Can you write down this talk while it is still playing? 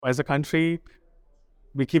As a country,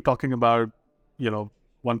 we keep talking about,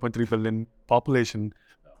 1.3 billion population,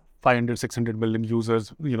 500, 600 million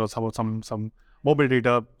users, some mobile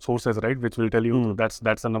data sources, right, which will tell you that's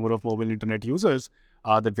the number of mobile internet users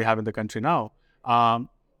that we have in the country now. Um,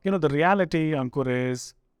 the reality, Ankur,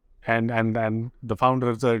 is, and the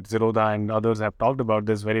founders at Zerodha and others have talked about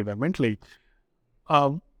this very vehemently.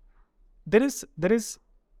 Um, there is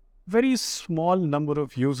very small number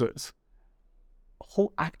of users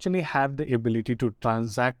who actually have the ability to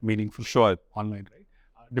transact meaningful online, right?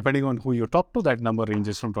 Depending on who you talk to, that number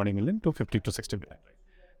ranges from 20 million to 50 to 60 million, right?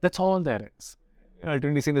 That's all there is.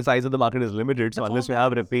 Ultimately, seeing the size of the market is limited, so unless you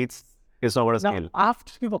have repeats, it's not going to Now, scale.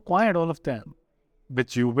 after you've acquired all of them,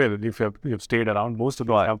 which you will if you've stayed around, most of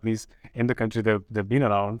the companies in the country, they've been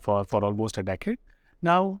around for almost a decade.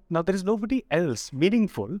 Now there is nobody else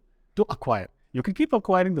meaningful to acquire. You can keep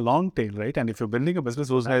acquiring the long tail, right? And if you're building a business,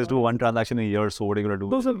 Those guys do one transaction a year, so what are you going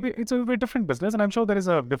to do? it's a very different business, and I'm sure there is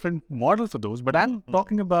a different model for those. But I'm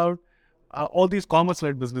talking about all these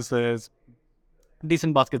commerce-led businesses,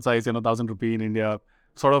 decent basket size, 1,000 rupee in India,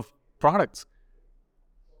 sort of products.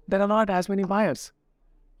 There are not as many buyers,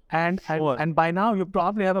 and by now you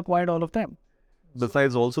probably have acquired all of them.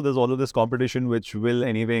 Besides, also there's all of this competition, which will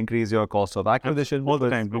anyway increase your cost of acquisition. All the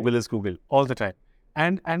time, Google is Google all the time,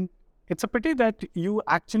 and it's a pity that you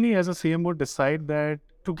actually, as a CMO, decide that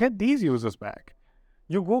to get these users back,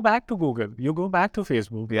 you go back to Google, you go back to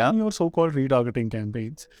Facebook, Yeah. your so-called retargeting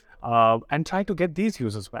campaigns, and try to get these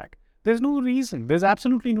users back. There's no reason. There's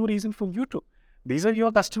absolutely no reason for you to. These are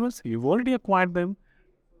your customers. You've already acquired them.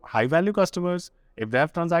 High-value customers. If they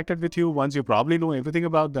have transacted with you once, you probably know everything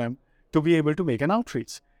about them to be able to make an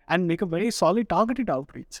outreach and make a very solid targeted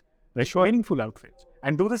outreach, right? Meaningful outreach.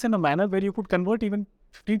 And do this in a manner where you could convert even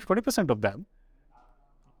 15 to 20% of them.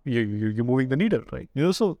 You're moving the needle, right?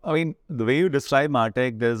 So I mean, the way you describe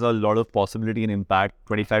MarTech, there's a lot of possibility and impact.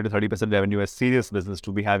 25 to 30% revenue as serious business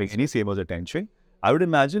to be having any CMO's attention. I would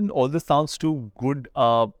imagine all this sounds too good,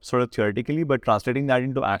 sort of theoretically, but translating that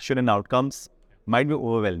into action and outcomes might be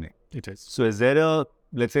overwhelming. It is. So is there a,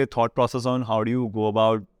 let's say, thought process on how do you go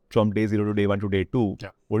about from day 0 to day 1 to day 2? Yeah.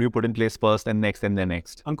 What do you put in place first and next and then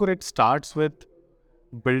next? Ankur, it starts with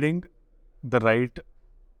building the right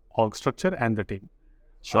org structure and the team.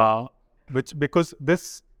 Because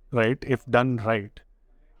this, right, if done right,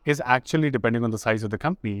 is actually, depending on the size of the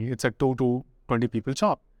company, it's a 2 to 20 people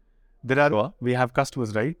job. We have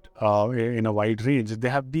customers, right, in a wide range. They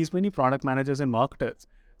have these many product managers and marketers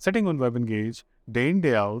sitting on WebEngage day in,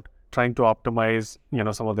 day out, trying to optimize,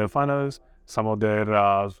 some of their funnels, some of their,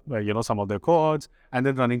 some of their cohorts, and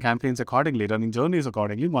then running campaigns accordingly, running journeys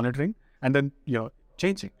accordingly, monitoring, and then,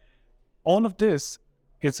 changing. All of this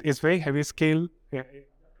is very heavy scale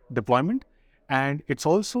deployment, and it's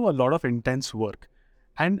also a lot of intense work.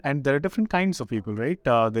 And there are different kinds of people, right?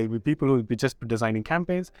 There will be people who will be just designing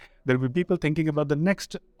campaigns. There will be people thinking about the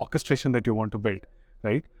next orchestration that you want to build,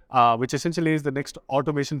 right? Which essentially is the next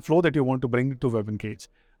automation flow that you want to bring to WebEngage,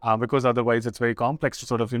 because otherwise it's very complex to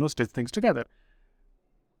sort of, stitch things together.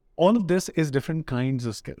 All of this is different kinds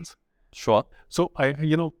of skills. Sure. So,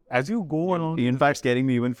 as you go along... In fact, scaring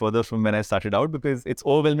me even further from when I started out, because it's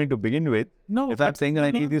overwhelming to begin with. No. If I'm saying that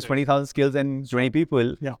I need these 20,000 skills and 20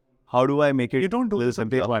 people, yeah. How do I make it? You don't do this on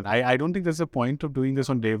day one. I don't think there's a point of doing this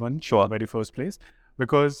on day one, Sure. in the very first place,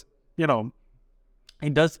 because,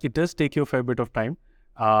 it does take you a fair bit of time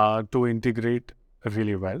to integrate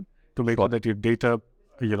really well, to make sure that your data,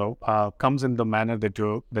 comes in the manner that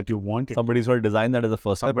you want it. Somebody's going to design that as a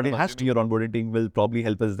first. Somebody has to. Your onboarding team will probably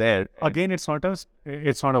help us there. Again, it's not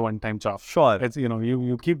a one-time job. Sure. It's,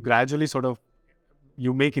 you keep gradually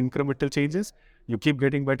you make incremental changes. You keep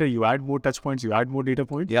getting better. You add more touch points. You add more data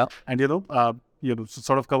points. Yeah. And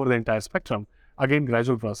sort of cover the entire spectrum. Again,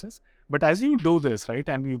 gradual process. But as you do this, right,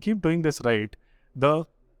 and you keep doing this right, the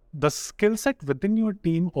skill set within your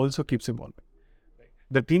team also keeps evolving.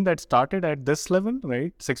 The team that started at this level,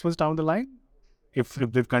 right, 6 months down the line, if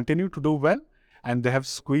they've continued to do well and they have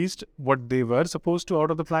squeezed what they were supposed to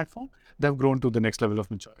out of the platform, they've grown to the next level of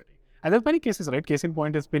maturity. And there are many cases, right? Case in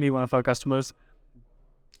point is Penny, one of our customers.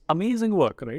 Amazing work, right?